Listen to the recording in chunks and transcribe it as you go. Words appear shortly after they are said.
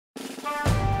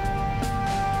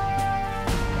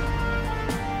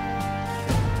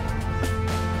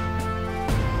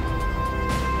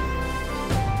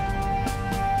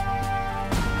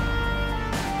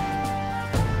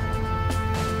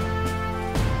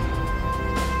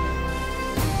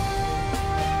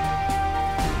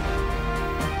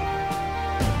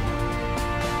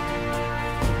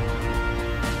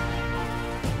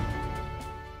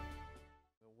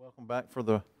back for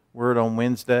the word on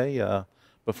Wednesday.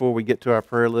 Before we get to our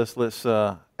prayer list, let's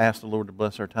ask the Lord to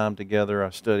bless our time together,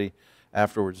 our study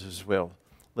afterwards as well.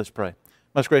 Let's pray.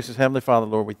 Most gracious Heavenly Father,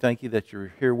 Lord, we thank you that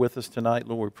you're here with us tonight.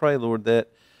 Lord, we pray, Lord, that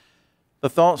the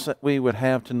thoughts that we would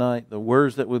have tonight, the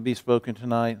words that would be spoken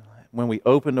tonight, when we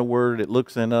open the word, it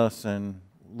looks in us, and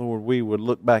Lord, we would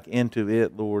look back into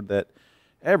it, Lord, that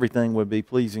everything would be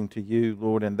pleasing to you,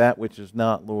 Lord, and that which is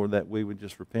not, Lord, that we would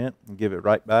just repent and give it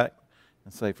right back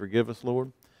and say, forgive us,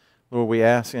 Lord. Lord, we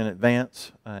ask in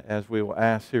advance, as we will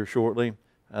ask here shortly,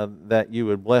 that you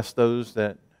would bless those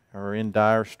that are in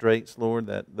dire straits, Lord,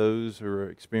 that those who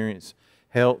experience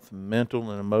health, mental,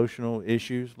 and emotional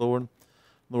issues, Lord.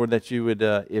 Lord, that you would,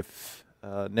 if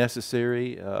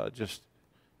necessary, just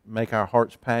make our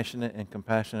hearts passionate and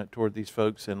compassionate toward these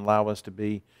folks and allow us to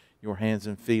be your hands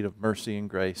and feet of mercy and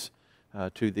grace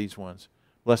to these ones.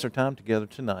 Bless our time together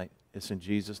tonight. It's in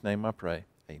Jesus' name I pray.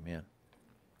 Amen.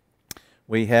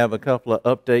 We have a couple of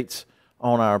updates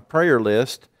on our prayer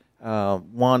list.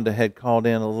 Wanda had called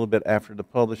in a little bit after the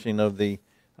publishing of the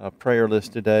prayer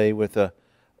list today with an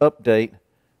update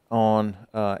on,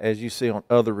 as you see on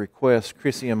other requests,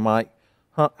 Chrissy and Mike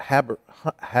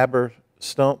Haberstump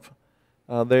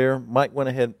there. Mike went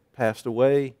ahead and passed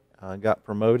away, got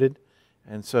promoted.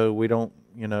 And so we don't,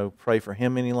 pray for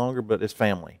him any longer, but his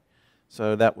family.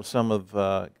 So that was some of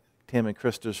Tim and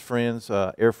Krista's friends,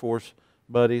 Air Force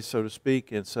buddies, so to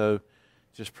speak. And so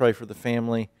just pray for the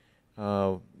family.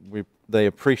 They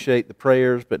appreciate the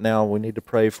prayers, but now we need to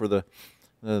pray for the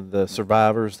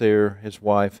survivors there, his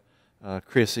wife,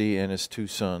 Chrissy, and his two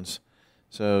sons.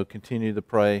 So continue to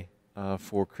pray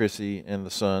for Chrissy and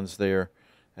the sons there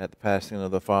at the passing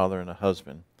of the father and the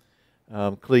husband.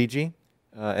 Clegy.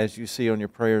 As you see on your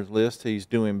prayers list, he's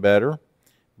doing better,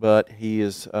 but he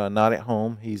is not at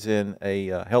home. He's in a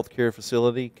healthcare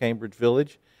facility, Cambridge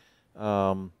Village.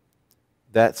 That's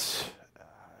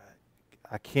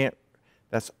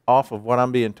off of what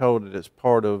I'm being told that it's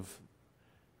part of,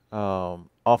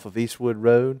 off of Eastwood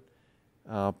Road,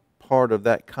 part of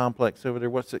that complex over there.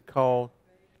 What's it called?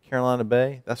 Carolina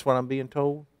Bay. That's what I'm being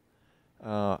told.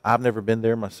 I've never been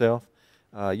there myself.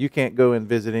 You can't go and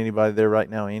visit anybody there right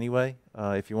now anyway.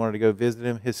 If you wanted to go visit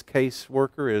him, his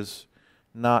caseworker is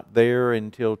not there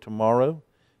until tomorrow,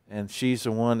 and she's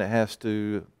the one that has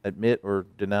to admit or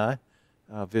deny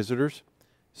visitors.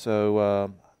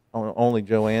 So only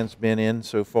Joanne's been in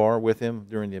so far with him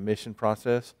during the admission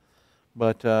process.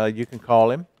 But you can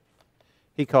call him.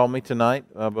 He called me tonight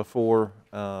before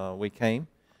we came,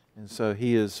 and so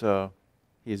he is...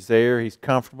 He's there. He's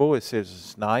comfortable. It says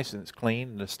it's nice and it's clean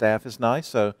and the staff is nice.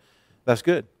 So that's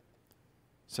good.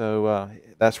 So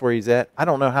that's where he's at. I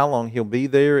don't know how long he'll be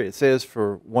there. It says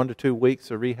for 1 to 2 weeks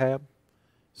of rehab.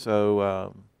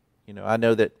 So, I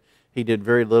know that he did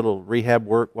very little rehab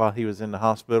work while he was in the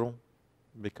hospital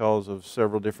because of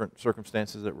several different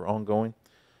circumstances that were ongoing.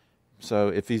 So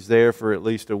if he's there for at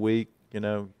least a week,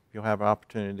 you'll have an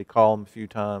opportunity to call him a few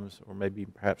times or maybe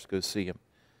perhaps go see him.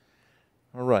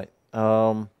 All right.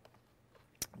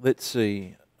 Let's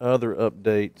see, other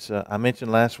updates. I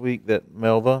mentioned last week that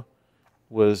Melva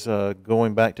was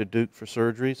going back to Duke for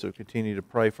surgery, so continue to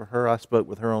pray for her. I spoke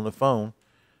with her on the phone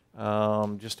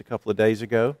just a couple of days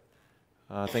ago.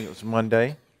 I think it was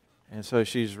Monday. And so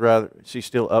she's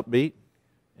still upbeat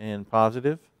and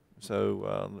positive,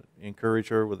 so encourage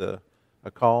her with a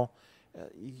call.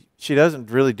 She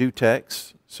doesn't really do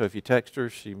texts, so if you text her,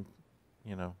 she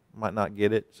might not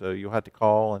get it, so you'll have to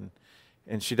call.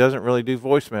 And she doesn't really do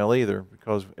voicemail either,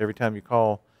 because every time you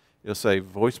call, it'll say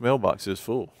voicemail box is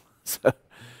full. So,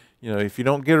 if you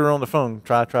don't get her on the phone,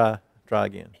 try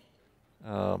again.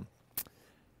 All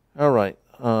right.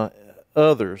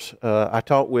 Others. I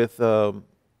talked with,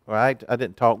 I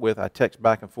didn't talk with, I text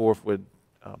back and forth with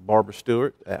Barbara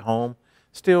Stewart at home.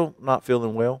 Still not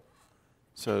feeling well.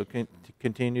 So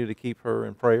continue to keep her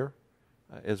in prayer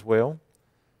as well.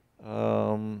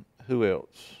 Who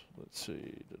else? Let's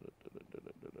see.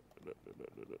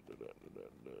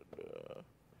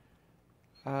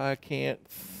 I can't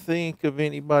think of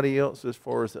anybody else as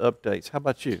far as the updates. How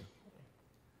about you?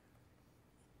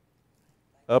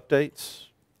 Updates,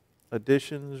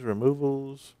 additions,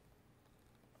 removals?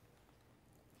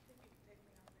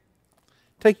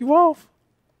 Take you off?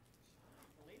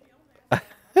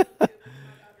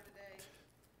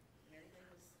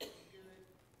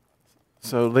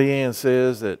 So Leanne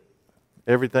says that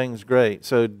everything's great.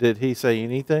 So did he say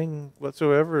anything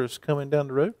whatsoever is coming down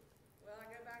the road? Well, I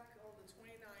go back on the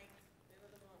 29th, end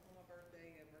of the month on my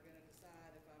birthday, and we're going to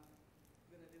decide if I'm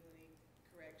going to do any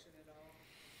correction at all.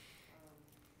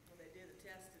 When they did the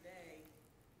test today,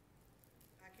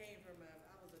 I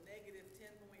was a negative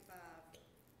 10.5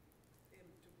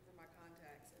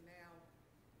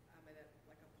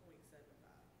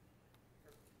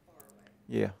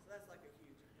 Yeah. So that's like a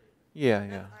huge improvement. Yeah,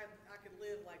 yeah. I could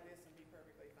live like this and be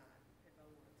perfectly fine if I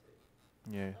wanted to.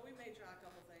 Yeah. But we may try a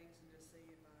couple things and just see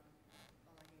if I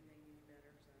like anything any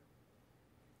better. So,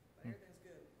 but everything's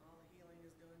good. All the healing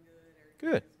is doing good. Everything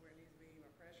Good. is where it needs to be. My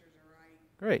pressures are right.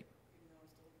 Great. Even though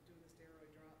I'm still doing the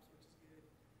steroid drops, which is good.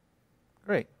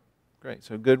 Great. Great.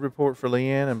 So good report for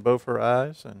Leanne and both her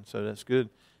eyes, and so that's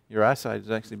good. Your eyesight is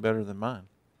actually better than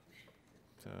mine.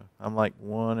 So I'm like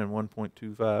 1 and 1.25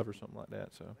 or something like that.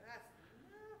 So That's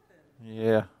nothing.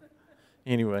 yeah.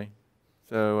 Anyway,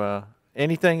 so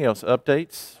anything else?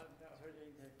 Updates? I'm not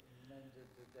hurting the mended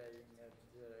today, and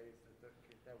today the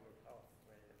doctor that was off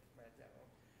went out.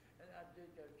 And I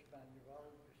did go to my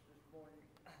neurologist this morning,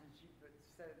 and she put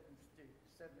seven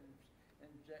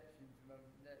injections in my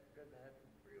neck because I had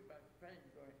real bad pain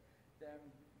going down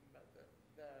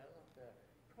the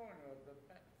corner of the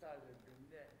back side of the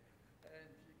neck. And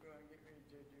she's going to get me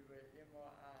to do an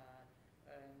MRI,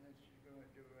 and then she's going to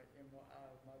do an MRI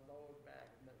of my lower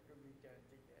back, and that's going to be done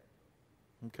together.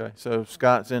 Okay. So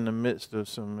Scott's in the midst of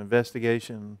some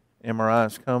investigation.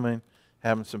 MRI's coming,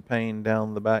 having some pain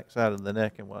down the back side of the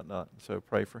neck and whatnot. So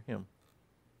pray for him.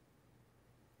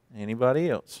 Anybody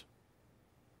else?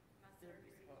 My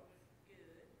surgery was good.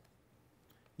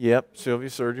 Yep.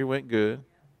 Sylvia's surgery went good.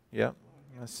 Yep.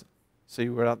 Let's see,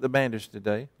 we're out the bandage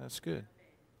today. That's good.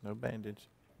 No bandage.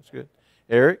 That's good.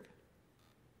 Eric?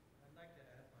 I'd like to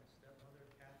add my stepmother,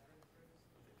 Catherine Fritz,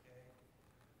 with a K.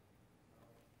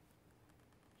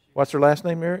 What's her last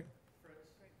name, Eric?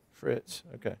 Fritz. Fritz.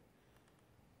 Okay.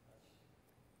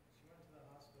 She went to the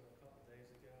hospital a couple days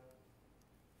ago.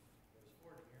 It was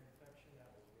for an ear infection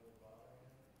that was really bothering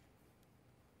her.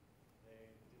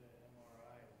 They did an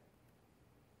MRI, and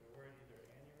there were either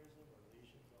aneurysm or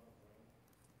lesions on the brain.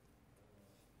 I don't know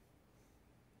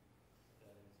what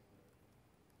that is, but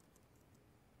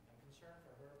I'm concerned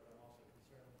for her, but I'm also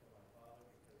concerned for my father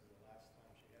because the last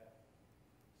time she had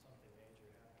something major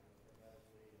happen with her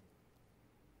medically,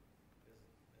 and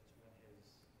that's when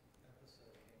his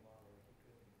episode came on where he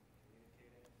couldn't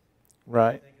communicate it. I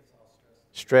Right. think it's all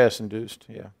stress. Stress induced.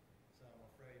 Yeah. So I'm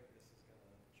afraid this is going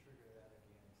to trigger that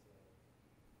again. So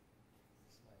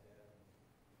this is my dad.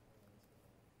 And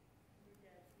Your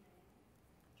dad's name?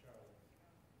 Charlie.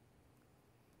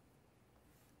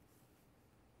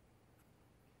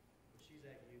 But she's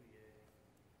at UVA.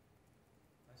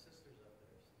 My sister's up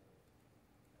there, so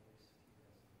at least he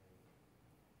has some maybe.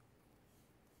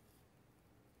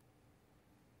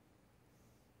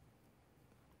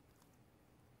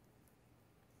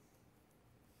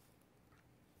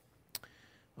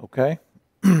 Okay.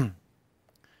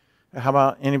 How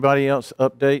about anybody else?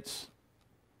 Updates?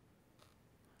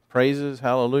 Praises?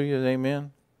 Hallelujah.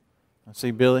 Amen. I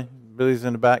see Billy. Billy's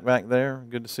in the back there.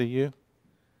 Good to see you.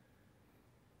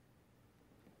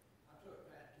 I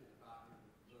took Pat to the doctor,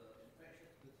 the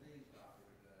infectious disease doctor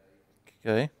today,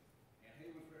 Okay. and he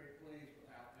was very pleased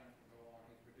with how things were going.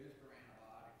 He's reduced her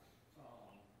antibiotics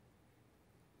some.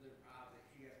 There, obviously,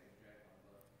 she has to inject them,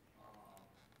 but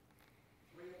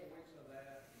 3 more weeks of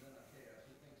that, and then a test.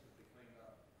 He thinks it'll be cleared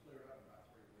up in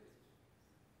about 3 weeks.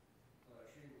 So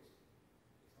she was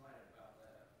excited about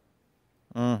that.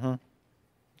 Mm-hmm.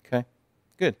 Okay.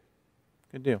 Good.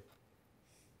 Good deal.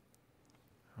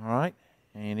 All right.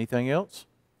 Anything else?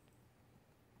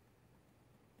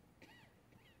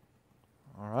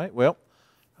 All right. Well,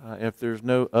 if there's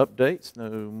no updates, no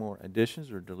more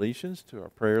additions or deletions to our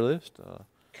prayer list,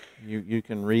 you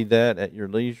can read that at your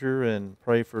leisure and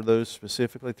pray for those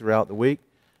specifically throughout the week.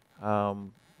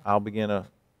 I'll begin a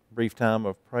brief time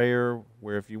of prayer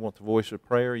where if you want the voice of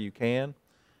prayer, you can.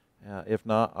 If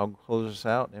not, I'll close us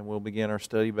out and we'll begin our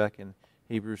study back in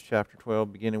Hebrews chapter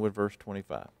 12, beginning with verse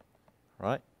 25. All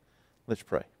right? Let's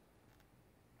pray.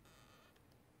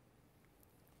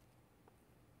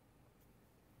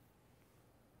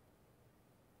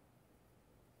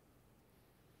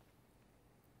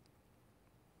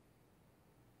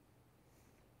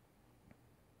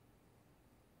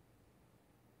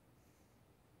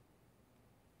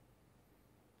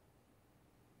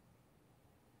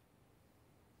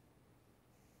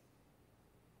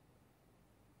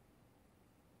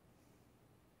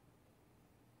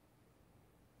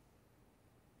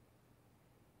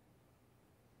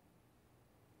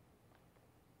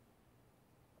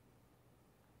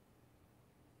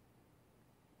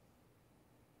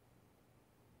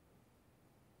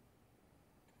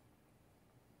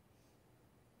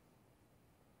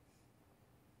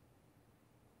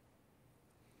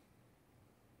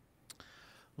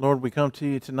 Lord, we come to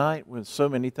you tonight with so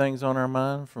many things on our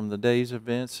mind from the day's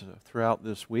events throughout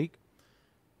this week.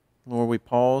 Lord, we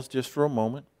pause just for a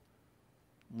moment,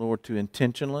 Lord, to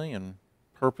intentionally and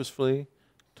purposefully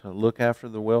to look after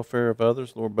the welfare of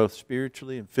others, Lord, both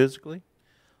spiritually and physically.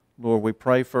 Lord, we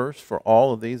pray first for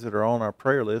all of these that are on our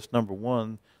prayer list. Number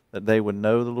one, that they would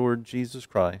know the Lord Jesus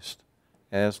Christ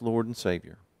as Lord and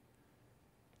Savior.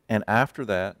 And after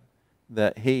that,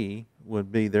 that He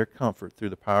would be their comfort through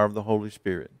the power of the Holy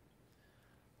Spirit.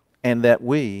 And that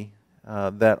we,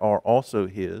 that are also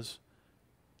His,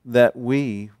 that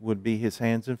we would be His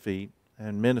hands and feet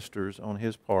and ministers on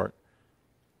His part,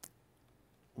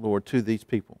 Lord, to these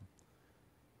people.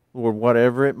 Lord,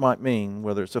 whatever it might mean,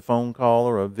 whether it's a phone call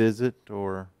or a visit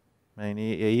or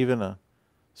even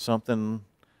something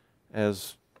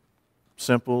as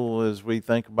simple as we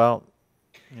think about,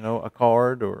 a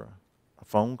card or a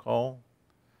phone call.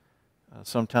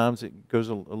 Sometimes it goes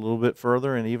a little bit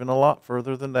further and even a lot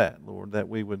further than that, Lord, that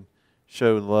we would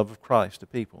show the love of Christ to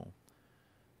people.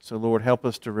 So, Lord, help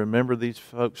us to remember these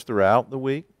folks throughout the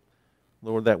week.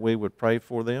 Lord, that we would pray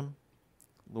for them.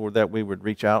 Lord, that we would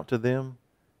reach out to them.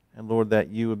 And, Lord, that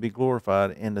you would be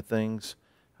glorified in the things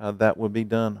that would be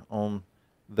done on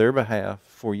their behalf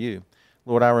for you.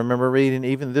 Lord, I remember reading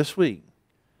even this week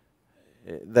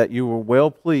that you were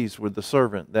well pleased with the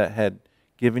servant that had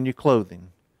given you clothing,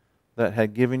 that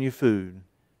had given you food,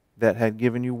 that had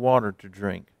given you water to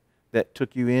drink, that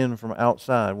took you in from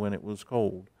outside when it was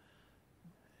cold.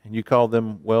 And you called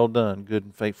them, well done, good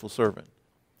and faithful servant.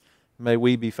 May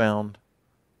we be found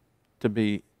to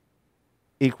be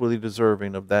equally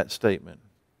deserving of that statement,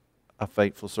 a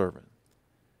faithful servant.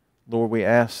 Lord, we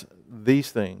ask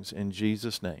these things in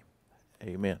Jesus' name.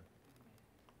 Amen.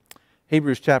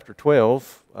 Hebrews chapter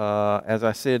 12, as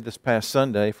I said this past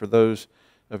Sunday, for those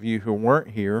of you who weren't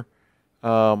here,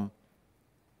 that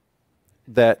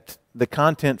the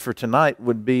content for tonight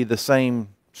would be the same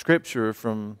scripture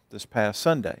from this past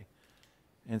Sunday.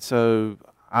 And so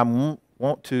I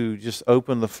want to just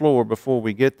open the floor before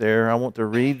we get there. I want to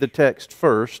read the text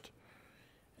first,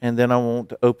 and then I want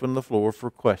to open the floor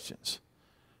for questions.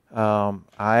 I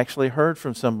actually heard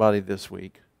from somebody this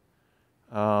week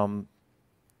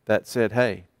that said,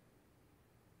 hey,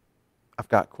 I've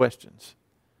got questions.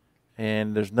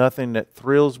 And there's nothing that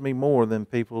thrills me more than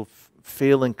people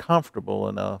feeling comfortable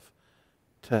enough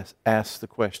to ask the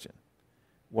question,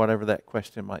 whatever that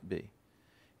question might be.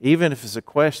 Even if it's a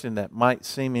question that might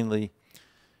seemingly,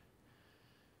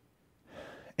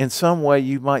 in some way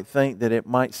you might think that it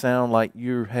might sound like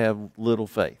you have little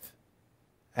faith.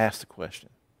 Ask the question.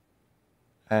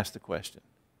 Ask the question.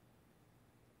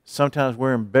 Sometimes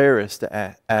we're embarrassed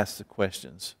to ask the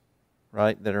questions,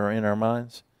 right, that are in our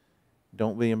minds.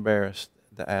 Don't be embarrassed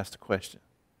to ask the question.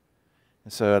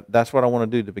 And so that's what I want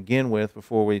to do to begin with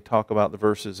before we talk about the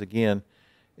verses again,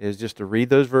 is just to read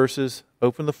those verses,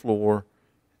 open the floor,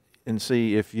 and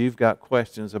see if you've got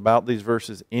questions about these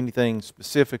verses, anything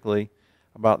specifically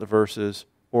about the verses,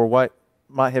 or what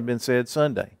might have been said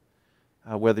Sunday.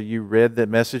 Whether you read the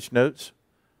message notes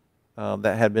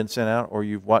that had been sent out, or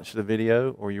you've watched the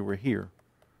video, or you were here.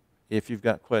 If you've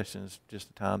got questions, just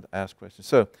a time to ask questions.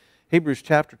 So, Hebrews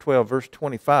chapter 12, verse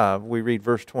 25, we read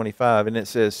verse 25, and it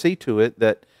says, see to it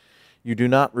that you do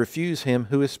not refuse him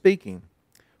who is speaking.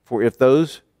 For if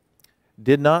those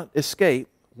did not escape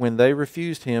when they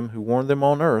refused him who warned them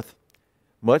on earth,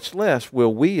 much less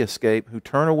will we escape who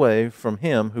turn away from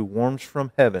him who warns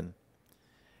from heaven.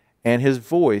 And his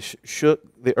voice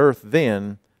shook the earth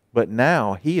then, but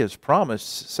now he has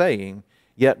promised, saying,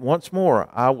 yet once more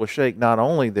I will shake not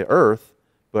only the earth,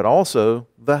 but also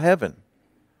the heaven.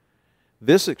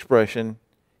 This expression,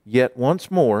 yet once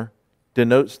more,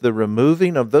 denotes the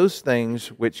removing of those things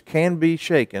which can be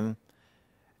shaken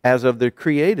as of the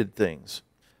created things,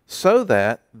 so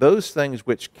that those things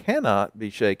which cannot be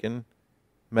shaken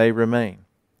may remain.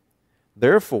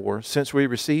 Therefore, since we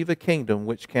receive a kingdom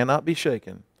which cannot be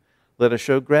shaken, let us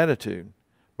show gratitude,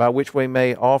 by which we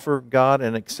may offer God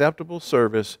an acceptable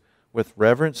service with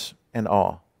reverence and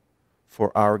awe.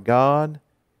 For our God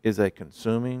is a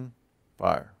consuming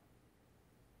fire.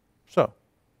 So,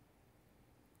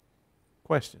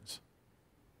 questions?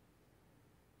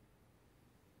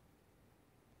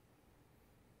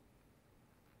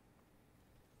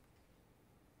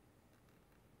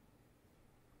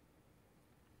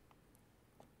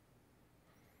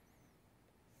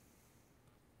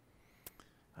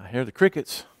 I hear the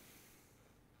crickets.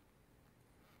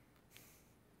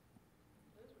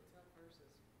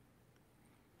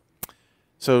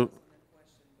 So,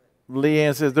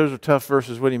 Leanne says those are tough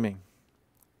verses. What do you mean?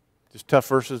 Just tough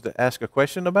verses to ask a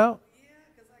question about? Yeah,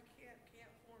 because I can't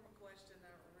form a question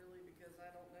really, because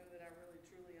I don't know that I really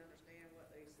truly understand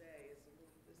what they say.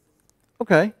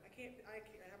 Okay. I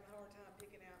have a hard time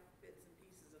picking out bits and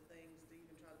pieces of things to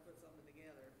even try to put something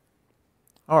together.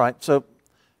 All right, so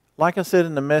like I said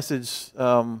in the message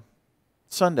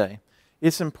Sunday,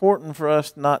 it's important for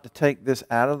us not to take this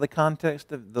out of the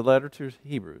context of the letter to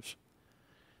Hebrews.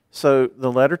 So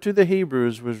the letter to the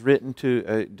Hebrews was written to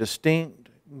a distinct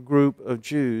group of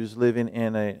Jews living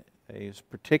in a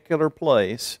particular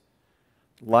place,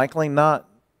 likely not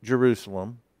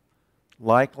Jerusalem,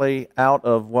 likely out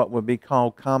of what would be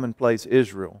called commonplace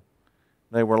Israel.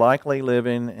 They were likely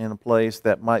living in a place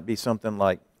that might be something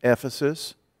like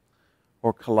Ephesus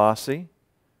or Colossae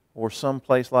or some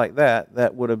place like that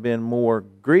that would have been more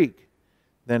Greek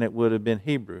than it would have been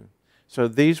Hebrew. So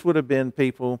these would have been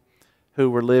people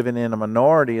who were living in a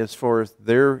minority as far as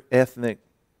their ethnic,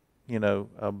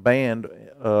 band,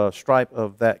 stripe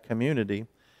of that community.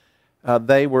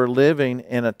 They were living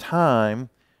in a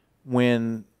time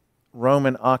when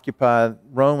Roman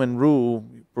rule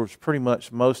was pretty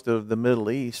much most of the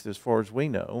Middle East as far as we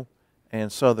know,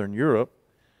 and Southern Europe.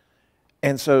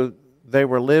 And so they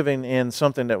were living in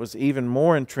something that was even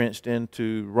more entrenched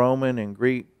into Roman and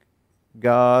Greek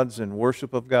gods and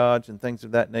worship of gods and things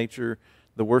of that nature,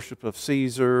 the worship of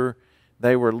Caesar.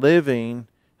 They were living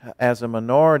as a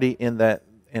minority in that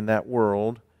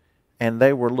world, and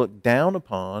they were looked down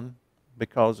upon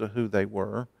because of who they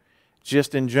were,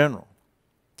 just in general.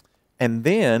 And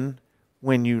then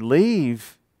when you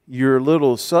leave your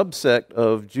little subsect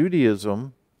of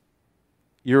Judaism,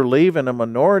 you're leaving a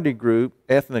minority group,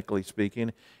 ethnically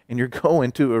speaking, and you're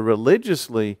going to a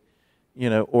religiously,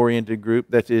 oriented group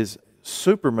that is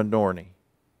super minority.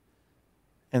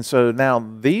 And so now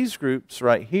these groups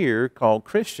right here called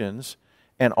Christians,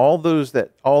 and all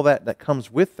that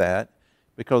comes with that,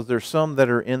 because there's some that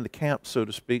are in the camp, so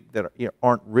to speak, that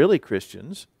aren't really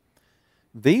Christians.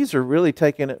 These are really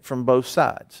taking it from both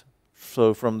sides.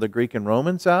 So from the Greek and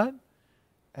Roman side,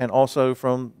 and also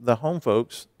from the home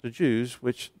folks, the Jews,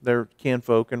 which they're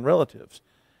kinfolk and relatives.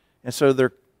 And so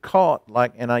they're caught,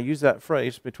 and I use that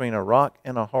phrase, between a rock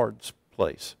and a hard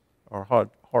place, or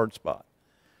hard spot.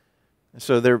 And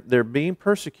so they're being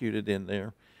persecuted in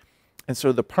there. And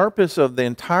so the purpose of the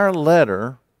entire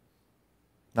letter,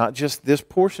 not just this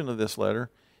portion of this letter,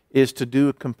 is to do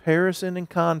a comparison and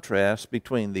contrast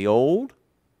between the old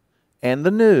and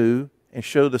the new, and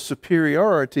show the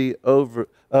superiority of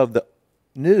the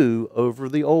new over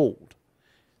the old.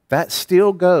 That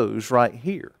still goes right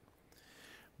here.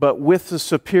 But with the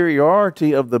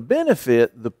superiority of the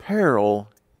benefit, the peril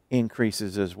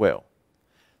increases as well.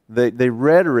 The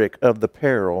rhetoric of the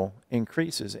peril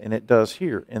increases, and it does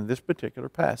here in this particular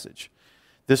passage.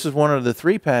 This is one of the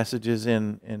 3 passages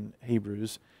in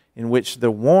Hebrews in which the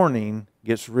warning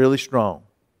gets really strong.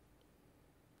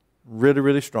 Really,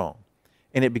 really strong.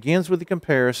 And it begins with the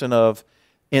comparison of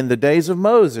in the days of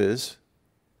Moses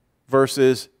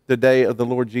versus the day of the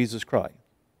Lord Jesus Christ.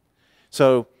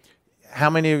 So, how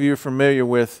many of you are familiar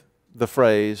with the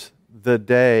phrase, the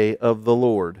day of the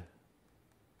Lord?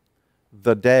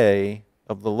 The day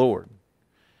of the Lord.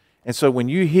 And so when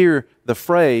you hear the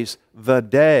phrase, the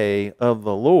day of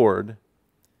the Lord,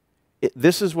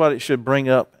 this is what it should bring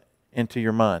up into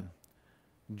your mind.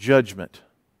 Judgment.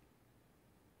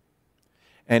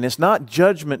 And it's not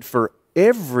judgment for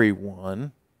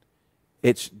everyone,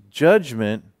 it's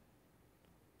judgment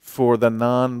for the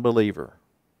non-believer.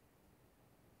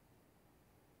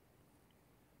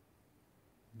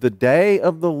 The day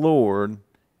of the Lord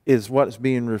is what's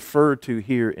being referred to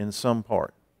here in some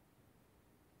part.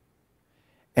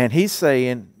 And he's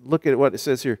saying, look at what it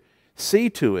says here, see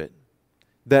to it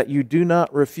that you do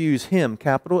not refuse Him,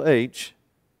 capital H.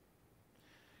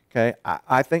 Okay,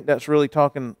 I think that's really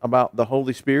talking about the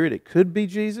Holy Spirit. It could be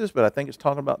Jesus, but I think it's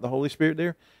talking about the Holy Spirit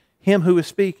there. Him who is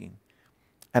speaking.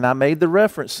 And I made the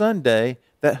reference Sunday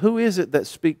that who is it that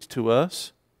speaks to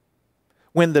us?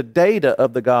 When the data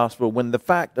of the gospel, when the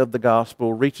fact of the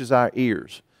gospel reaches our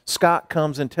ears. Scott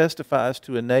comes and testifies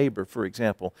to a neighbor, for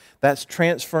example. That's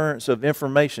transference of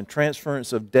information,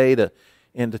 transference of data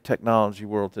in the technology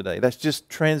world today. That's just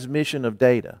transmission of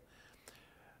data.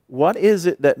 What is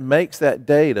it that makes that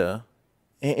data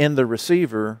in the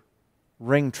receiver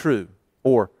ring true?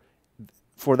 Or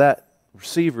for that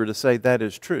receiver to say that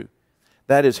is true?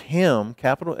 That is Him,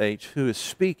 capital H, who is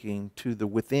speaking to the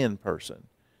within person,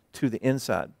 to the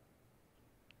inside.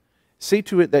 See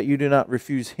to it that you do not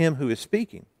refuse Him who is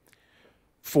speaking.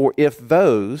 For if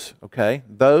those,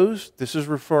 this is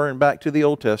referring back to the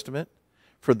Old Testament,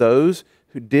 for those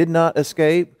who did not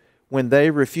escape when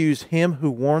they refused Him who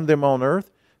warned them on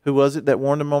earth, who was it that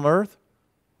warned them on earth?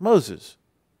 Moses.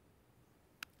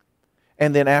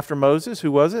 And then after Moses,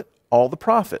 who was it? All the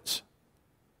prophets.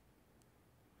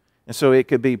 And so it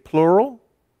could be plural,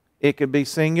 it could be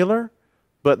singular,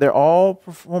 but they're all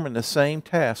performing the same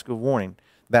task of warning.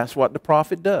 That's what the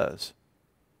prophet does.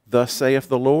 Thus saith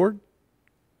the Lord,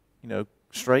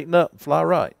 straighten up and fly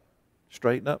right.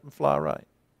 Straighten up and fly right.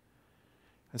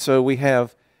 And so we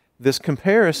have this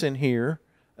comparison here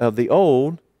of the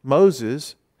old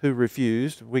Moses who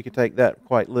refused. We could take that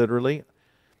quite literally.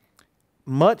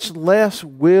 Much less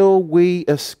will we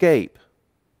escape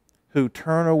who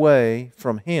turn away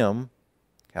from him,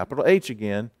 capital H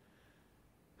again,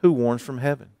 who warns from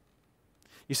heaven.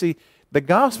 You see, the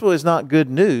gospel is not good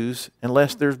news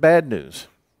unless there's bad news.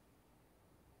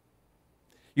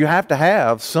 You have to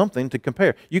have something to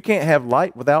compare. You can't have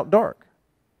light without dark.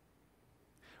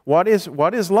 What is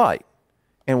light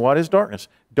and what is darkness?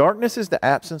 Darkness is the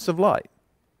absence of light.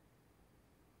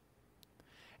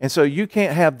 And so you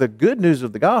can't have the good news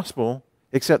of the gospel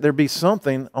except there be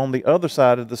something on the other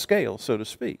side of the scale, so to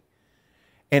speak.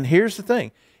 And here's the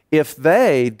thing. If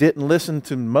they didn't listen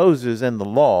to Moses and the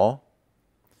law,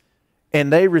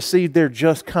 and they received their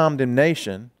just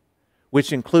condemnation,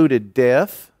 which included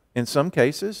death in some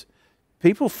cases,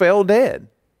 people fell dead.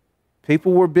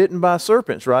 People were bitten by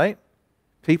serpents, right?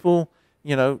 People,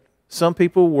 some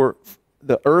people were,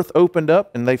 the earth opened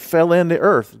up and they fell in the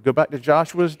earth. Go back to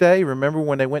Joshua's day. Remember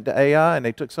when they went to Ai and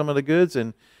they took some of the goods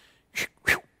and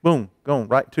boom, gone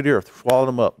right to the earth. Swallowed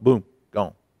them up. Boom,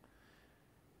 gone.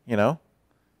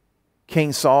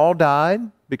 King Saul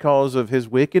died because of his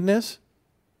wickedness.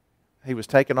 He was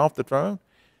taken off the throne.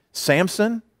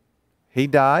 Samson, he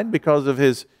died because of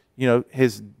his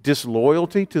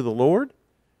disloyalty to the Lord.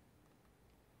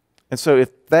 And so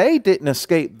if they didn't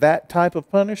escape that type of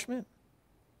punishment,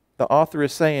 the author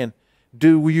is saying,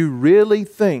 do you really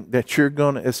think that you're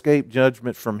going to escape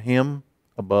judgment from him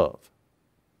above?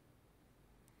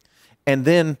 And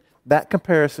then that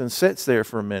comparison sits there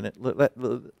for a minute.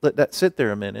 Let that sit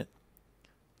there a minute.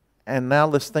 And now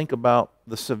let's think about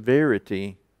the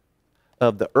severity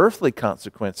of the earthly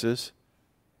consequences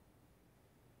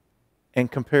and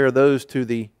compare those to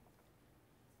the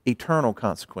eternal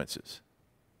consequences.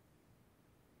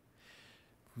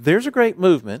 There's a great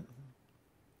movement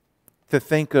to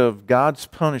think of God's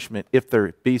punishment, if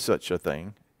there be such a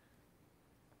thing,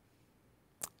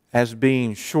 as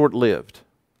being short-lived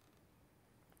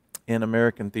in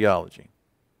American theology.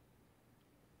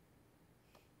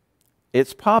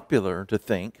 It's popular to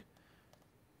think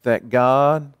that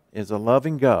God is a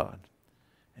loving God,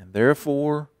 and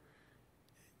therefore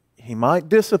He might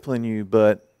discipline you,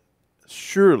 but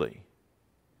surely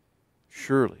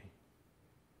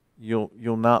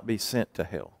you'll not be sent to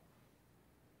hell.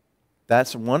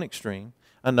 That's one extreme.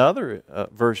 Another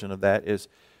version of that is,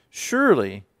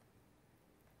 surely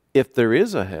if there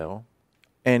is a hell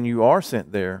and you are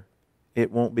sent there,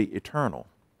 it won't be eternal.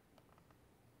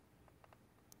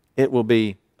 It will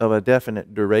be of a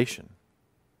definite duration.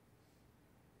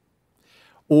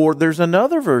 Or there's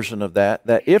another version of that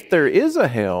if there is a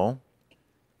hell,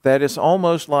 that it's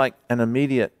almost like an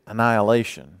immediate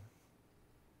annihilation.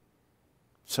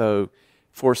 So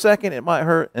for a second it might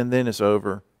hurt, and then it's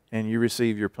over, and you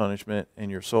receive your punishment, and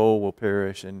your soul will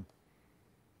perish, and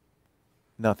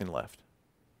nothing left.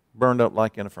 Burned up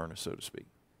like in a furnace, so to speak.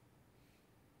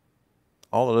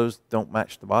 All of those don't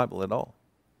match the Bible at all.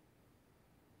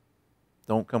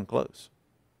 Don't come close.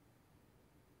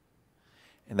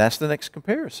 And that's the next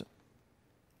comparison.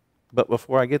 But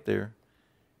before I get there,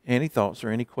 any thoughts or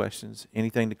any questions,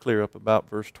 anything to clear up about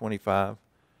verse 25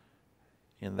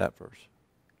 in that verse?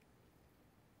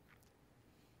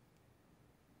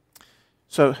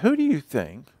 So who do you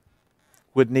think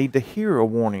would need to hear a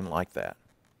warning like that?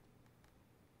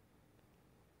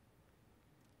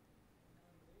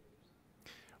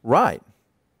 Right.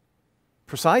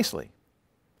 Precisely.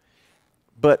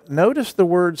 But notice the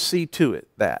word see to it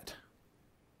that.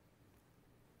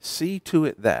 See to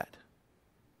it that.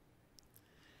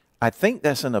 I think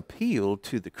that's an appeal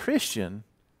to the Christian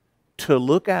to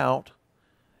look out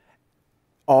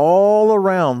all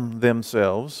around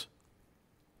themselves.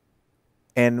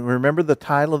 And remember the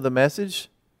title of the message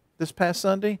this past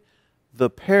Sunday? The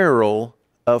Peril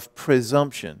of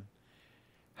Presumption.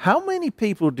 How many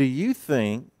people do you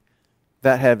think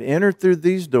that have entered through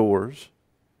these doors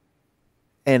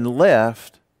and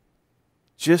left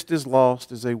just as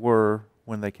lost as they were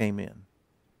when they came in?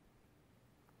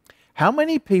 How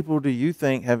many people do you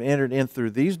think have entered in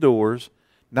through these doors,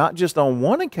 not just on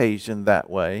one occasion that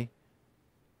way,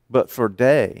 but for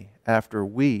day after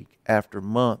week, after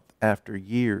month, after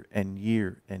year and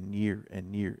year and year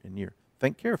and year and year?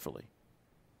 Think carefully.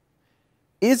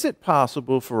 Is it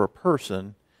possible for a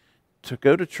person to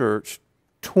go to church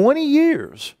 20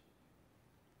 years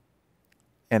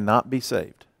and not be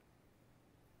saved?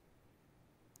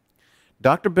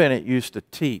 Dr. Bennett used to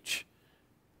teach,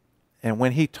 and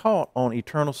when he taught on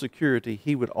eternal security,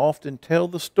 he would often tell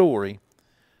the story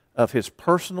of his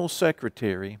personal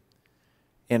secretary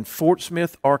in Fort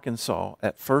Smith, Arkansas,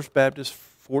 at First Baptist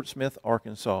Fort Smith,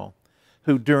 Arkansas,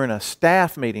 who during a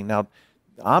staff meeting, now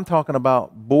I'm talking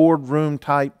about boardroom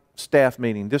type staff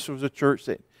meeting. This was a church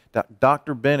that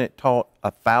Dr. Bennett taught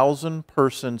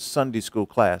 1,000-person Sunday school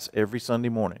class every Sunday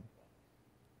morning.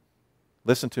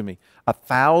 Listen to me.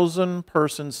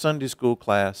 1,000-person Sunday school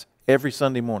class every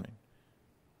Sunday morning.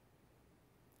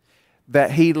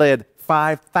 That he led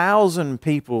 5,000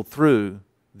 people through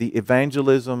the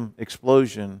evangelism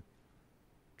explosion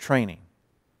training.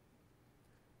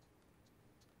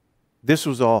 This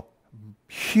was a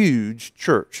huge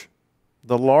church,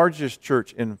 the largest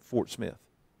church in Fort Smith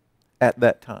at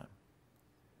that time.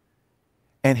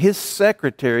 And his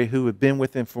secretary, who had been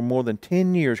with him for more than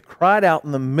 10 years, cried out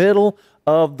in the middle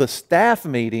of the staff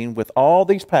meeting with all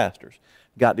these pastors.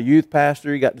 You got the youth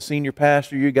pastor, you got the senior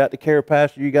pastor, you got the care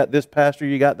pastor, you got this pastor,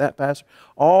 you got that pastor.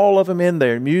 All of them in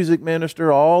there, music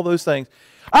minister, all those things.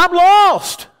 I'm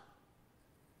lost!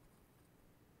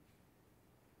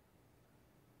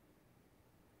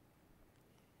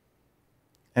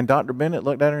 And Dr. Bennett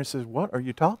looked at her and says, "What are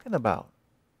you talking about?"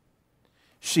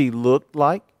 She looked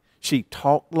like, she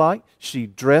talked like, she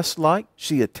dressed like,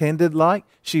 she attended like,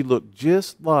 she looked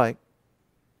just like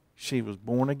she was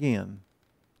born again.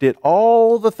 Did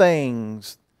all the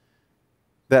things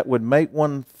that would make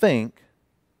one think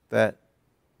that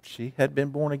she had been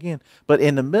born again. But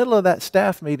in the middle of that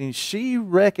staff meeting, she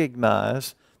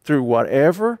recognized through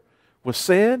whatever was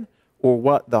said or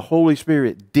what the Holy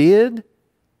Spirit did,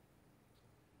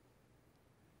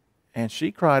 and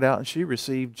she cried out and she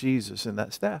received Jesus in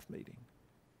that staff meeting.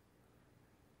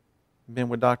 Been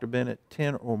with Dr. Bennett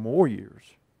 10 or more years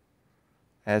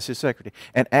as his secretary.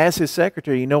 And as his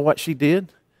secretary, you know what she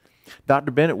did?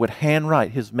 Dr. Bennett would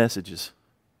handwrite his messages.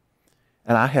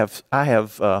 And I have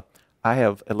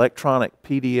electronic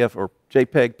PDF or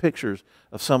JPEG pictures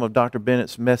of some of Dr.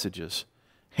 Bennett's messages,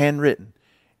 handwritten.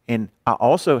 And I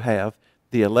also have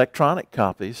the electronic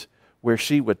copies where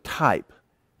she would type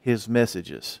his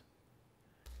messages.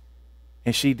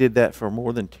 And she did that for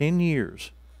more than 10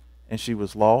 years. And she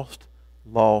was lost.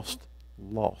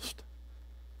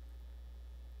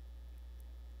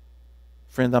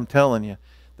 Friend, I'm telling you,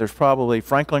 there's probably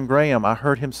Franklin Graham, I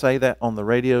heard him say that on the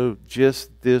radio just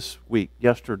this week,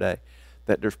 yesterday,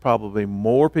 that there's probably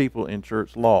more people in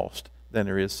church lost than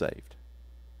there is saved.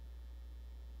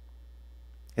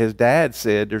 His dad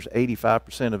said there's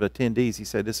 85% of attendees, he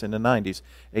said this in the 90s,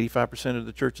 85% of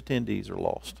the church attendees are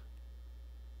lost.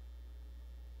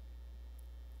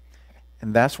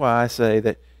 And that's why I say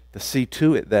that the see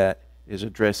to it that is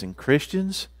addressing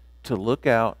Christians to look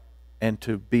out and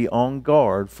to be on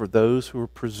guard for those who are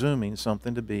presuming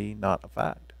something to be not a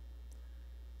fact.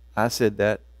 I said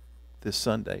that this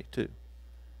Sunday too.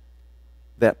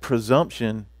 That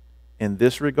presumption in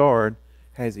this regard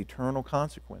has eternal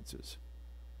consequences.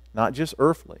 Not just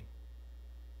earthly,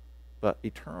 but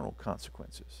eternal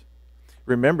consequences.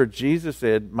 Remember, Jesus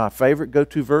said, my favorite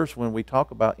go-to verse when we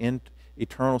talk about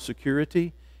eternal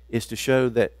security is to show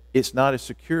that it's not as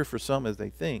secure for some as they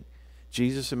think.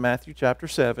 Jesus in Matthew chapter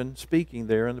 7, speaking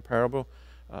there in the parable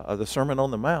of the Sermon on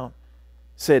the Mount,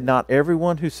 said, not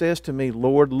everyone who says to me,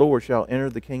 Lord, Lord, shall enter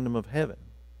the kingdom of heaven.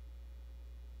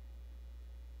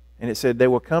 And it said, they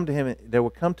will come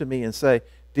to me and say,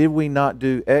 did we not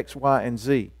do X, Y, and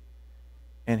Z?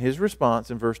 And his response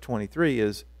in verse 23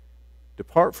 is,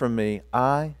 depart from me,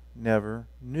 I never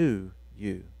knew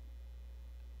you.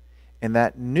 And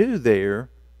that knew there,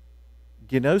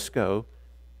 ginosko,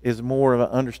 is more of an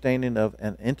understanding of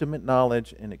an intimate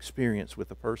knowledge and experience with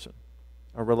a person.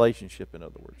 A relationship, in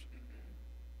other words.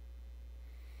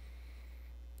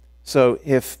 So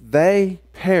if they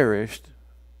perished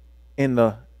in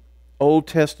the Old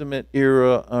Testament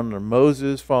era under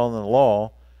Moses following the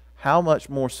law, how much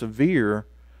more severe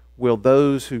will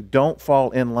those who don't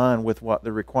fall in line with what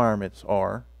the requirements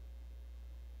are,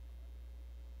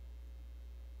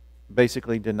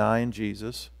 basically denying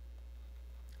Jesus,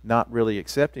 not really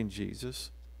accepting Jesus,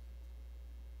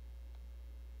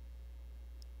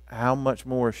 how much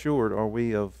more assured are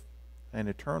we of an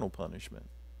eternal punishment,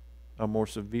 a more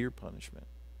severe punishment?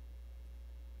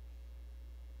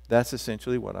 That's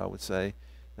essentially what I would say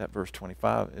that verse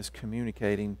 25 is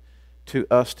communicating to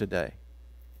us today.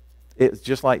 It's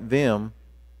just like them.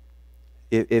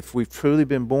 If we've truly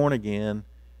been born again,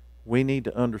 we need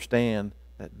to understand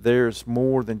that there's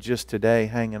more than just today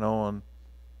hanging on,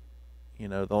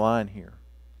 the line here.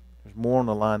 There's more on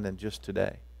the line than just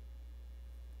today.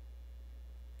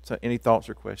 So any thoughts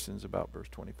or questions about verse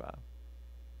 25? I was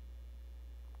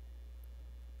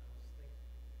thinking,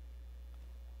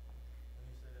 when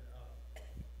you said it,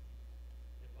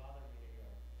 it bothered me,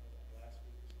 last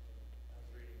week or something. I was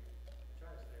reading, I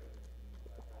try to stay away from news.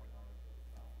 I read an article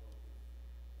about local,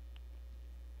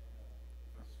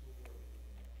 and the school board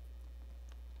meeting,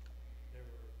 there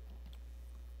were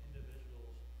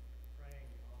individuals praying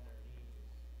on their knees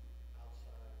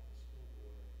outside of the school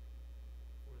board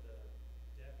for the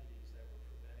deputies that were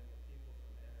preventing the people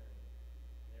from entering.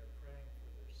 And they were praying for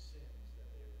their sins that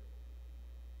they were,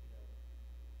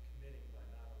 committing by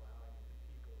not allowing the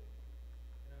people.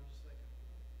 And I'm just like,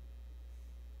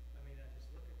 I mean, I just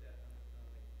look at that and I'm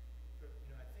like,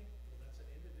 I think, well, that's an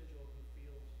individual who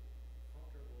feels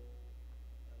comfortable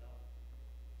enough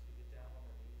to get down on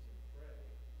their knees and pray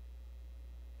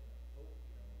in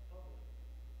public.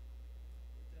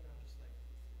 But then I'm just like,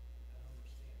 I don't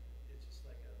understand. It's just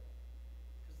like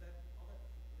because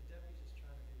the deputy's just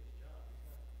trying to do his job.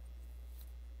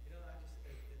 He's not,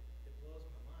 it blows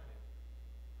my mind.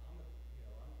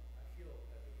 I feel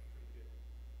as a pretty good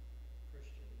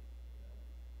Christian,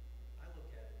 I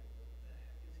look at it and go, what the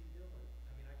heck is he doing?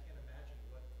 I mean, I can't imagine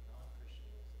what the non-Christian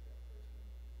looks at that person.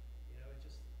 It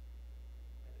just,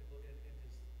 it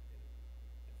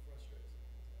frustrates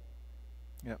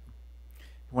me. Yep.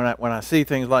 When I see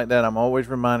things like that, I'm always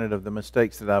reminded of the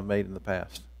mistakes that I've made in the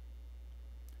past.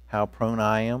 How prone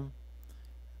I am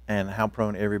and how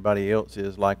prone everybody else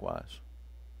is likewise.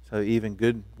 So even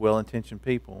good, well-intentioned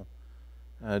people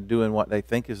doing what they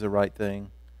think is the right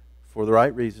thing for the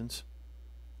right reasons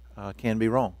can be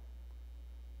wrong.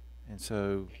 And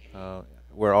so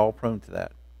we're all prone to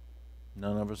that.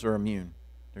 None of us are immune.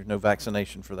 There's no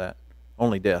vaccination for that.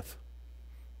 Only death.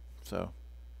 So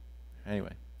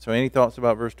anyway, so any thoughts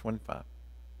about verse 25? I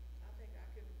think I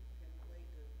can relate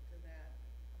to that,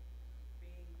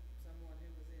 being someone who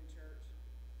was in church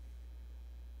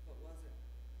but wasn't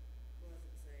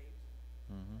saved.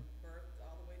 Mm-hmm. From birth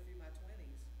all the way through my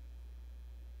 20s.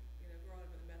 Growing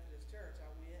up in the Methodist church, I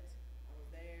was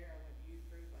there, I went to youth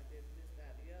group, I did this,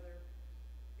 that, the other,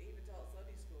 even taught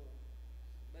Sunday school.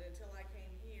 But until I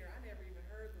came here, I never even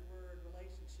heard the word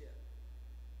relationship.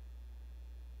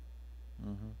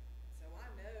 Mm-hmm. So I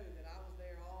know that I was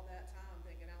there all that time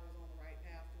thinking I was on the right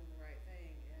path, doing the right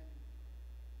thing, and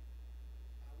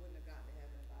I wouldn't have gotten to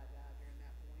heaven if I died during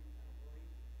that point, I don't believe.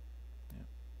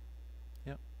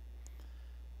 Yep.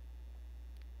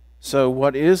 So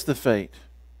what is the faith?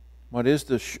 What is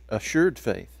the assured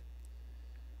faith?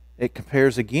 It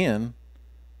compares again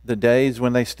the days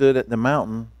when they stood at the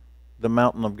mountain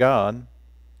of God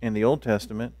in the Old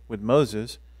Testament with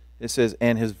Moses. It says,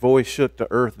 and his voice shook the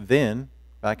earth then,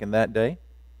 back in that day.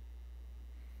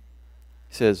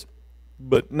 He says,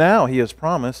 but now he has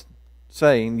promised,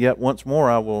 saying, yet once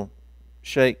more I will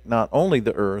shake not only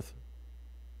the earth,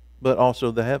 but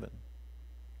also the heaven.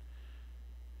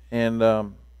 And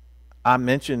I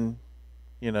mentioned,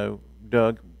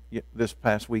 Doug, this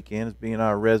past weekend as being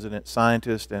our resident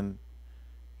scientist and,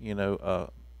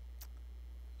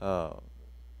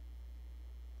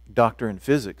 doctor in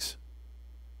physics,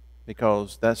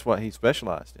 because that's what he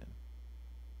specialized in,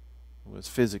 was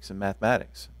physics and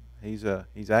mathematics. He's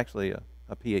actually a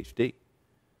PhD.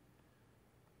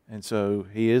 And so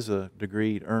he is a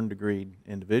earned degree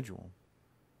individual.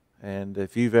 And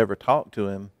if you've ever talked to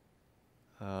him,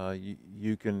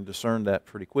 you can discern that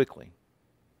pretty quickly.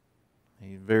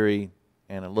 He's very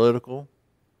analytical,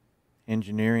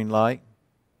 engineering-like,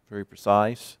 very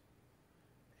precise.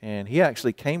 And he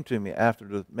actually came to me after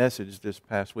the message this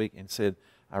past week and said,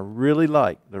 I really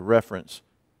like the reference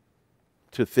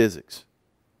to physics.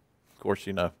 Of course,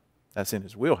 that's in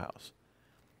his wheelhouse.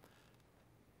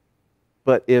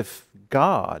 But if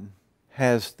God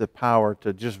has the power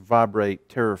to just vibrate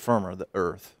terra firma, the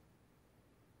earth,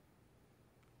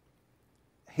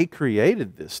 he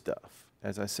created this stuff,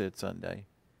 as I said Sunday.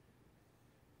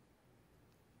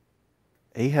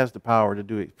 He has the power to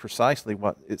do it precisely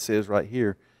what it says right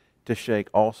here, to shake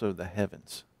also the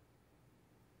heavens.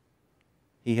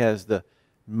 He has the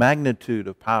magnitude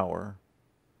of power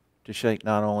to shake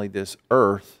not only this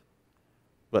earth,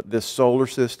 but this solar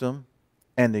system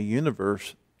and the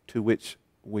universe to which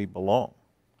we belong.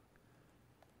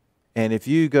 And if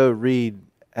you go read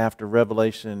after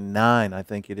Revelation 9, I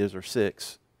think it is, or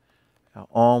 6,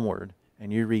 onward,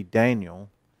 and you read Daniel,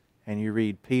 and you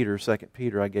read Peter, 2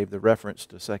 Peter, I gave the reference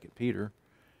to 2 Peter,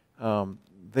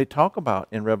 they talk about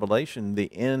in Revelation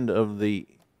the end of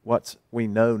what we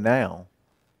know now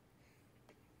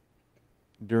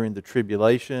during the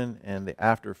tribulation and the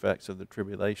after effects of the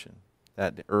tribulation,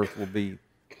 that the earth will be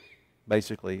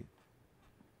basically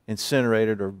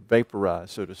incinerated or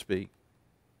vaporized, so to speak,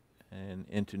 and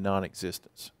into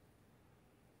non-existence.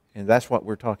 And that's what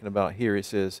we're talking about here. It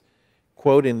says,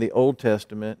 quoting the Old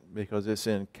Testament because it's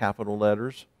in capital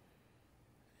letters.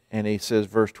 And he says,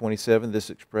 verse 27, this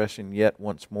expression, yet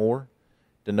once more,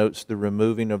 denotes the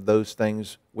removing of those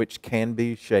things which can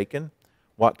be shaken.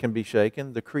 What can be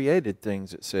shaken? The created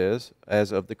things, it says,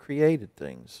 as of the created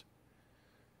things.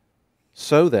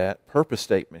 So that, purpose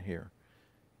statement here,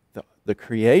 the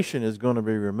creation is going to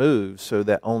be removed so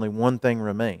that only one thing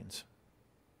remains.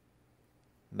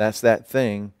 That's that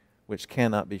thing which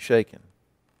cannot be shaken.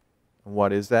 And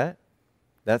what is that?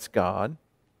 That's God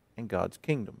and God's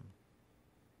kingdom.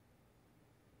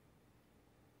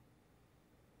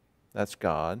 That's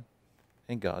God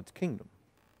and God's kingdom.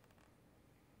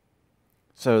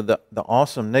 So the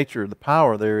awesome nature of the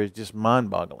power there is just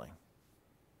mind-boggling.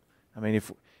 I mean,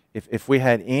 if we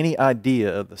had any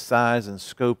idea of the size and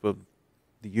scope of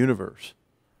the universe,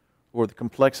 or the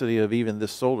complexity of even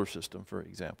this solar system, for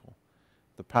example,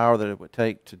 the power that it would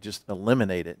take to just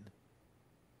eliminate it,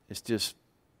 it's just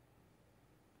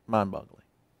mind-boggling.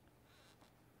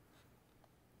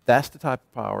 That's the type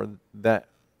of power that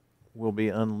will be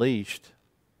unleashed,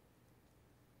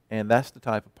 and that's the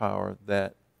type of power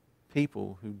that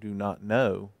people who do not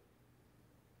know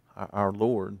our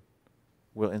Lord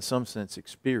will in some sense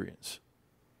experience.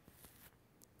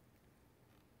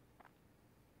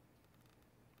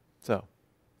 So,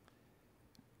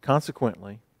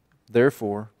 consequently,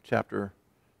 therefore, chapter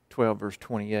 12, verse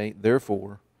 28,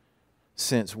 therefore,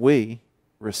 since we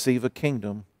receive a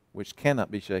kingdom which cannot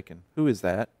be shaken. Who is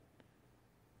that?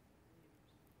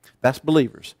 That's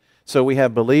believers. So we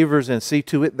have believers and see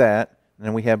to it that,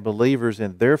 and we have believers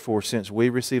and therefore, since we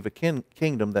receive a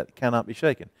kingdom that cannot be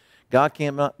shaken. God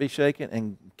cannot be shaken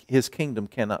and His kingdom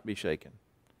cannot be shaken.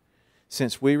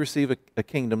 Since we receive a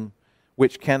kingdom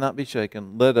which cannot be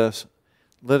shaken, let us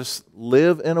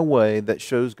live in a way that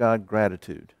shows God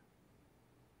gratitude.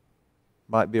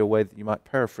 Might be a way that you might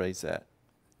paraphrase that.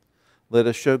 Let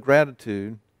us show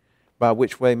gratitude by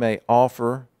which we may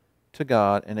offer to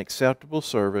God an acceptable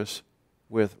service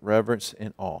with reverence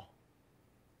and awe.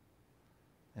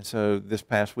 And so this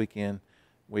past weekend,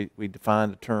 we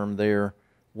defined a term there,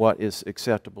 what is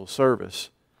acceptable service?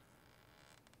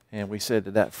 And we said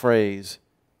that phrase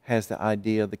has the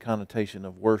idea, the connotation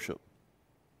of worship.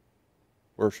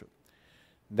 Worship.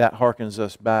 That harkens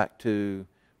us back to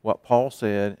what Paul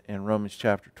said in Romans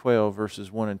chapter 12,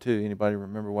 verses 1 and 2. Anybody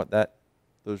remember what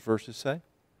those verses say?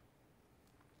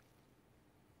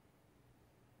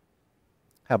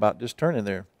 How about just turning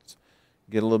there? Let's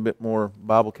get a little bit more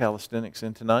Bible calisthenics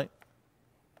in tonight.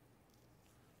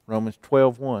 Romans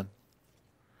 12:1.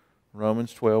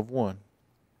 Romans 12:1.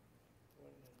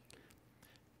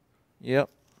 Yep.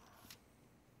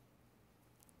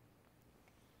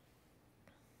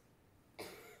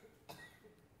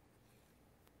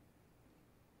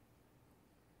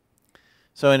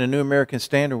 So in the New American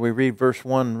Standard, we read verse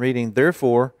 1 reading,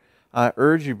 therefore, I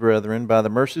urge you, brethren, by the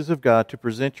mercies of God, to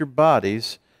present your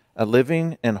bodies a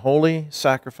living and holy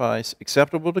sacrifice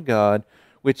acceptable to God,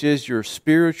 which is your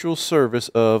spiritual service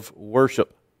of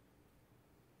worship.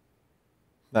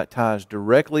 That ties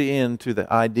directly into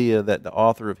the idea that the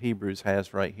author of Hebrews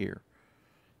has right here,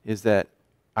 is that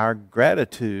our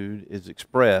gratitude is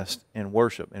expressed in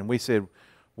worship. And we said,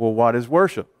 well, what is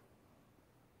worship?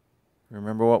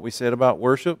 Remember what we said about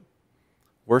worship?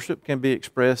 Worship can be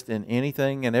expressed in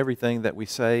anything and everything that we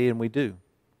say and we do,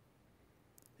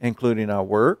 including our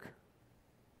work,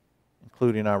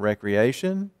 including our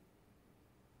recreation.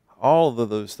 All of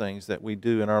those things that we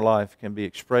do in our life can be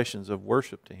expressions of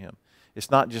worship to Him.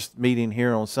 It's not just meeting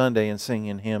here on Sunday and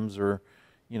singing hymns or,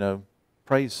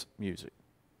 praise music.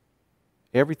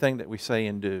 Everything that we say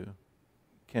and do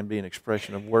can be an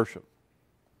expression of worship.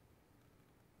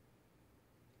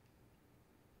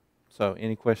 So,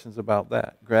 any questions about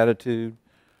that? Gratitude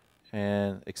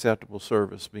and acceptable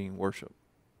service being worship.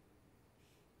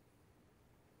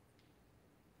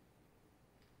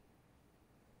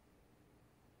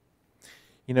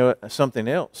 Something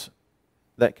else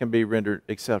that can be rendered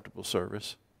acceptable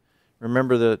service.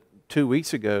 Remember that 2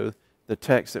 weeks ago, the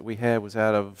text that we had was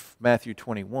out of Matthew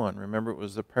 21. Remember, it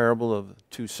was the parable of the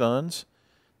two sons.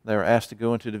 They were asked to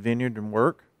go into the vineyard and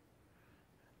work.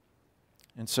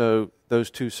 And so those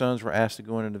two sons were asked to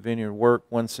go into the vineyard and work.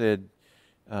 One said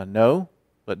no,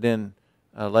 but then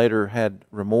later had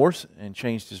remorse and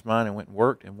changed his mind and went and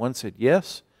worked. And one said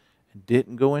yes and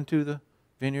didn't go into the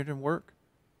vineyard and work.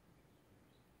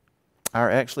 Our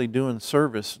actually doing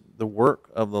service, the work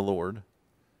of the Lord,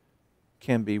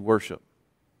 can be worship.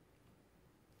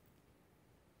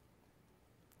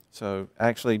 So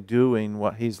actually doing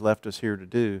what He's left us here to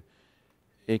do,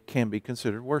 it can be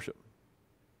considered worship.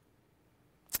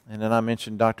 And then I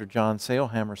mentioned Dr. John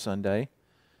Sailhammer Sunday.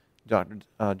 Dr.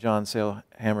 John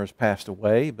Sailhammer has passed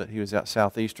away, but he was at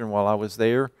Southeastern while I was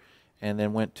there, and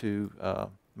then went to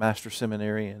Master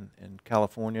Seminary in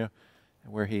California,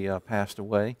 where he passed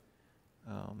away.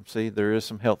 See, there is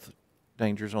some health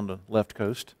dangers on the left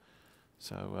coast.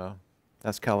 So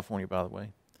that's California, by the way.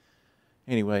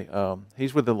 Anyway,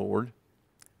 he's with the Lord,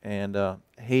 and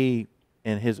he,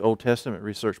 in his Old Testament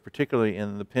research, particularly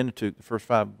in the Pentateuch, the first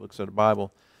 5 books of the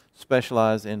Bible,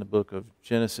 specialized in the book of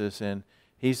Genesis, and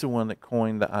he's the one that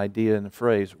coined the idea and the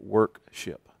phrase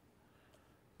workship.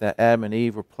 That Adam and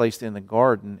Eve were placed in the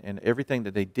garden, and everything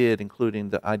that they did, including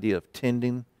the idea of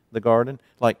tending the garden.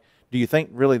 Like, do you think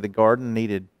really the garden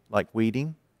needed, like,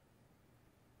 weeding?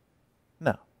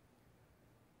 No.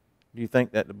 Do you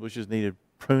think that the bushes needed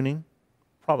pruning?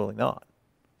 Probably not.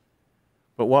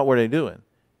 But what were they doing?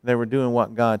 They were doing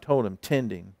what God told them,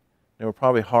 tending. They were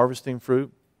probably harvesting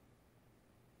fruit,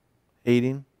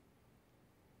 eating,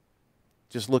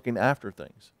 just looking after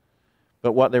things.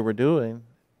 But what they were doing,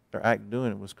 their act of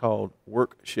doing it, was called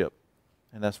workship.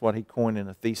 And that's what he coined in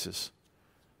a thesis.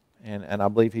 And I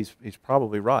believe he's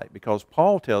probably right, because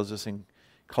Paul tells us in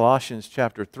Colossians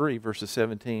chapter 3, verses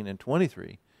 17 and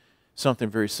 23, something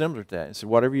very similar to that. He said,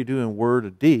 whatever you do in word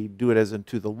or deed, do it as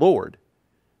unto the Lord.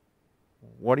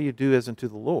 What do you do as unto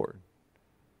the Lord?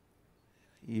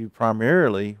 You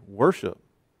primarily worship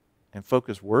and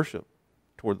focus worship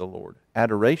toward the Lord.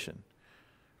 Adoration.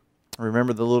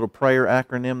 Remember the little prayer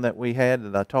acronym that we had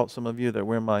that I taught some of you that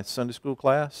were in my Sunday school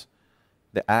class?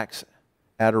 The ACTS.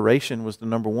 Adoration was the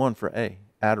number 1 for A.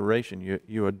 Adoration.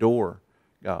 You adore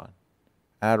God.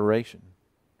 Adoration.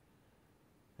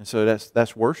 And so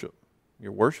that's worship.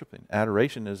 You're worshiping.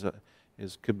 Adoration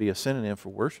could be a synonym for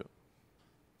worship.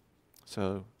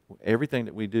 So everything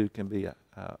that we do can be an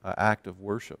act of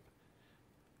worship.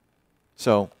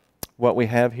 So what we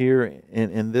have here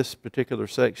in this particular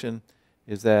section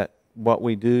is that what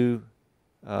we do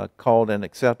called an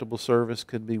acceptable service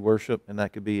could be worship, and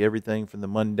that could be everything from the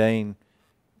mundane,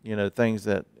 things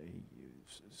that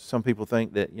some people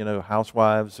think that,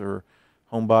 housewives or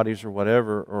homebodies or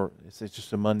whatever, or it's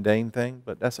just a mundane thing,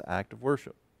 but that's an act of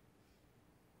worship.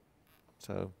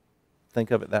 So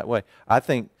think of it that way. I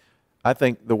think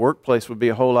the workplace would be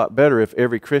a whole lot better if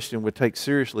every Christian would take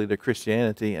seriously their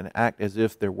Christianity and act as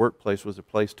if their workplace was a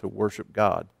place to worship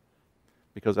God.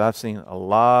 Because I've seen a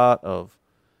lot of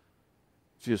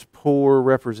just poor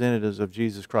representatives of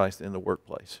Jesus Christ in the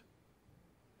workplace.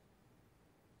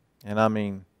 And I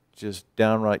mean, just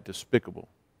downright despicable.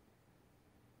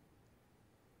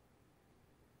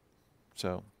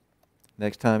 So,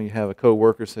 next time you have a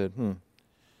coworker said, you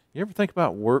ever think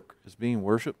about work as being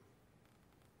worship?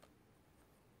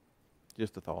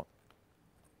 Just a thought.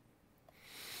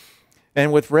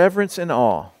 And with reverence and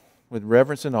awe. With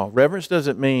reverence and awe. Reverence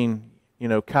doesn't mean,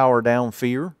 cower down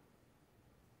fear.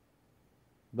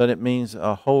 But it means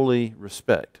a holy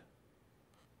respect.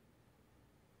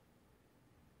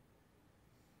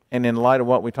 And in light of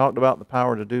what we talked about, the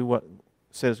power to do what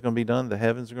said is going to be done, the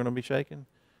heavens are going to be shaken,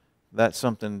 that's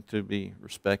something to be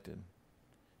respected.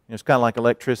 It's kind of like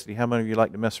electricity. How many of you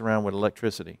like to mess around with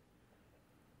electricity?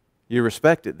 You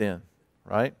respect it then,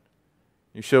 right?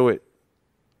 You show it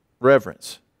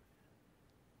reverence.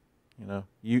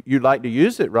 You like to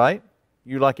use it, right?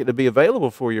 You like it to be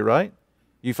available for you, right?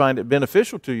 You find it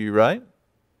beneficial to you, right?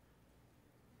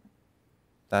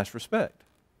 That's respect.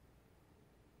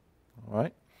 All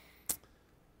right?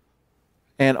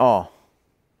 And awe.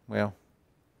 Well,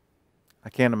 I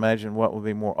can't imagine what would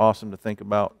be more awesome to think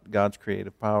about God's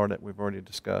creative power that we've already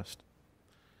discussed.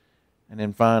 And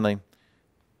then finally,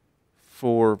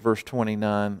 for verse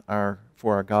 29,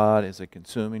 for our God is a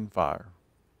consuming fire.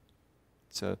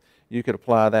 So you could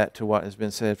apply that to what has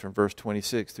been said from verse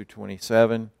 26 through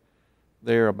 27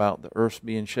 there about the earth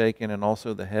being shaken and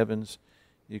also the heavens.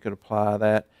 You could apply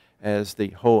that as the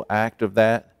whole act of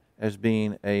that as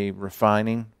being a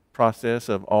refining process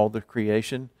of all the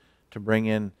creation to bring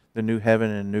in the new heaven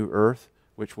and new earth,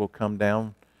 which will come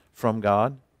down from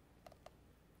God.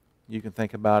 You can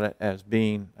think about it as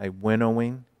being a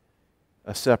winnowing,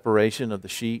 a separation of the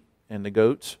sheep and the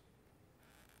goats.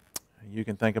 You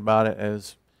can think about it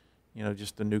as,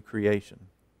 just the new creation,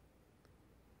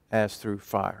 as through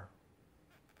fire.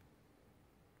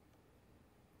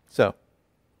 So,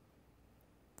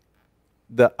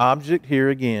 the object here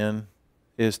again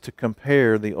is to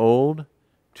compare the old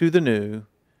to the new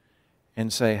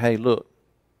and say, hey, look,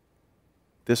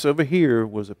 this over here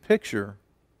was a picture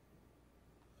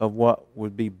of what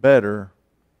would be better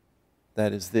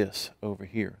That is this over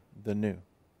here, the new.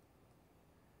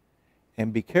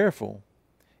 And be careful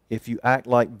if you act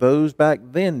like those back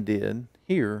then did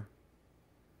here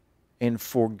and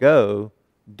forego,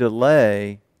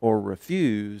 delay, or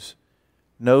refuse,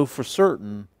 know for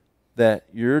certain that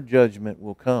your judgment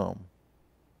will come.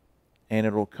 And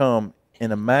it will come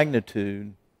in a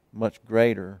magnitude much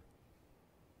greater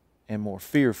and more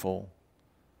fearful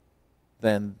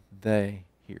than they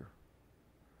hear.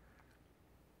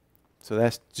 So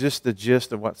that's just the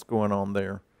gist of what's going on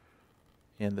there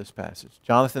in this passage.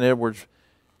 Jonathan Edwards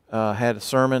had a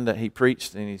sermon that he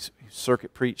preached, and he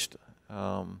circuit preached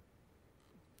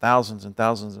thousands and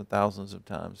thousands and thousands of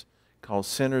times, called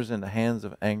Sinners in the Hands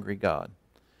of Angry God,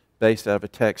 based out of a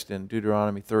text in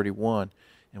Deuteronomy 31.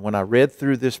 And when I read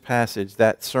through this passage,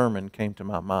 that sermon came to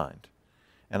my mind.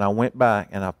 And I went back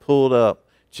and I pulled up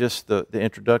just the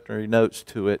introductory notes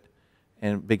to it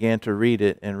and began to read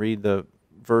it and read the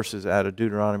verses out of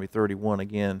Deuteronomy 31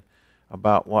 again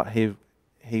about what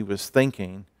he was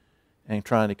thinking and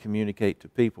trying to communicate to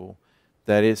people,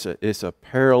 that it's a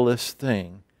perilous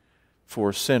thing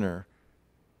for a sinner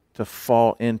to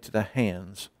fall into the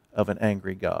hands of an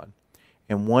angry God.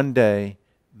 And one day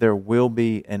there will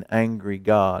be an angry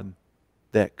God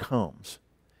that comes.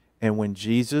 And when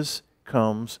Jesus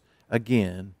comes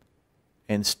again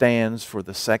and stands for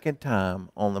the second time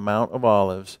on the Mount of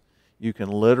Olives, you can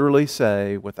literally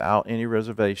say without any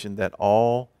reservation that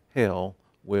all hell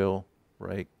will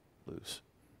break loose.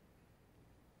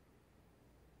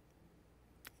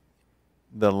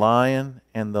 The lion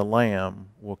and the lamb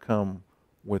will come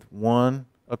with one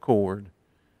accord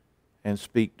and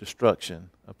speak destruction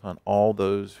upon all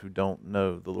those who don't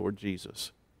know the Lord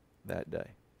Jesus that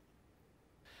day.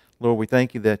 Lord, we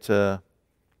thank you that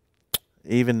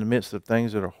even in the midst of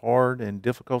things that are hard and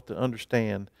difficult to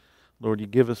understand, Lord, you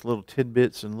give us little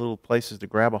tidbits and little places to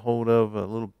grab a hold of,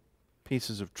 little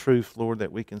pieces of truth, Lord,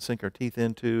 that we can sink our teeth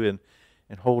into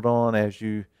and hold on as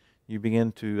you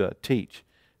begin to teach.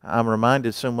 I'm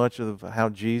reminded so much of how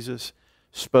Jesus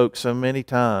spoke so many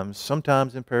times,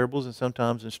 sometimes in parables and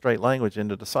sometimes in straight language,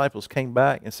 and the disciples came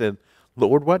back and said,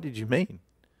 Lord, what did you mean?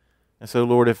 And so,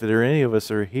 Lord, if there are any of us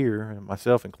that are here, and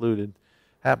myself included,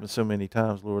 happens so many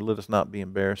times, Lord, let us not be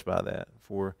embarrassed by that.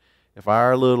 For if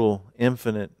our little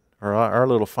infinite or our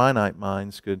little finite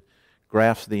minds could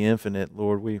grasp the infinite,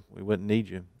 Lord, we wouldn't need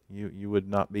you. You would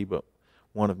not be but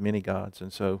one of many gods.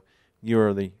 And so you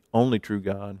are the only true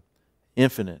God,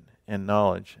 infinite in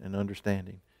knowledge and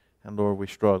understanding. And Lord, we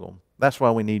struggle. That's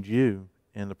why we need you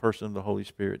in the person of the Holy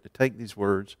Spirit to take these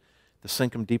words, to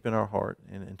sink them deep in our heart,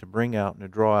 and to bring out and to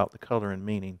draw out the color and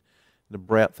meaning, the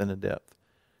breadth and the depth,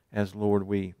 as, Lord,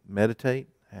 we meditate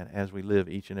and as we live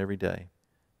each and every day,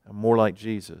 more like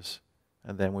Jesus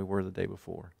than we were the day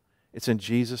before. It's in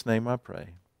Jesus' name I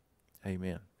pray.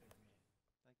 Amen.